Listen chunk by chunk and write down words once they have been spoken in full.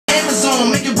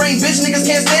Amazon. Make your brain bitch, niggas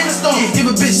can't stand the storm. Give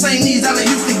a bitch same needs out of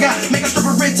Houston got. Make a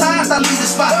stripper red ties, I leave the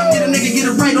spot. Get a nigga,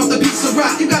 get it right off the pizza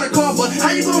rock. You got a car, but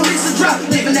how you gonna lease a drop?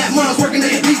 Living that mom's working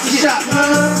at a pizza shop.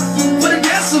 For the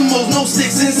decimals, no 6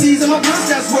 and C's in my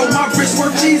punch that's roll. My wrist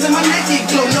work cheese and my neck it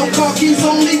glow. No car keys,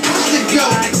 only push to go.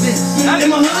 In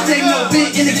my hood, they know.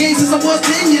 Been in the game since I was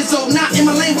 10 years old. Not in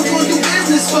my lane, what you wanna do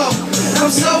business for?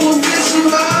 I'm so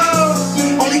official,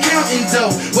 only counting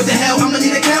dough. What the hell I'ma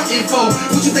need accounting for?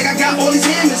 What you think I got all these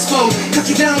hammers for? Cut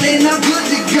you down and I'm good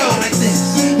to go. Like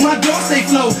this, my dogs stay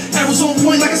flow. Arrows on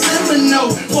point like a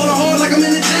Semino. Falling hard like I'm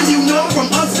in the gym, you know. From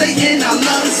upstate and I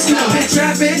love the snow. Been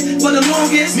trapping for the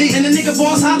longest. Me and the nigga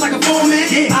boss hot like a foreman.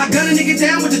 I gun a nigga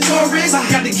down with the tourists. I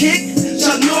got the kick,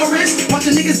 Chuck Norris. Watch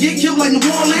the niggas get killed like New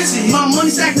Orleans. My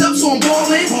money stacked up so I'm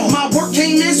ballin'. My work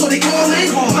came in so they callin'.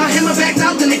 My hammer backed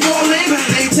out then they callin'.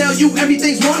 They tell you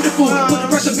everything's wonderful. Put the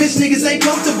pressure, bitch, niggas ain't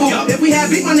comfortable. If we had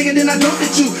beat my nigga, then I dumped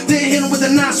at you. Then hit him with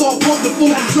a 9, so I'll pump the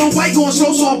fool. Slow white going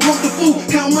slow, so I'll pump the fool.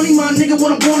 Count money, my nigga,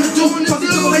 what I'm born to do. Talk to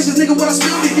tribulations, nigga, what I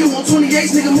spill to you. On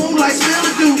 28s, nigga, moonlight, spill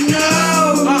to do.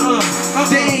 No,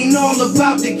 they ain't all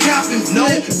about the cop and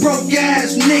flip. Broke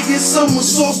ass niggas, someone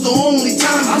sauce the only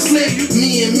time I slip.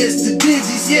 Me and Mr.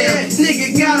 Digis, yeah.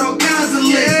 Nigga got all kinds of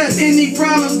lips. Any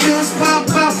problems, guns pop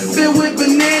out, filled with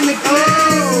banana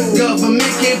clips.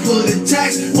 Government can't put a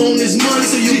tax on this money,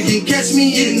 so you can catch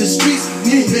me in the streets.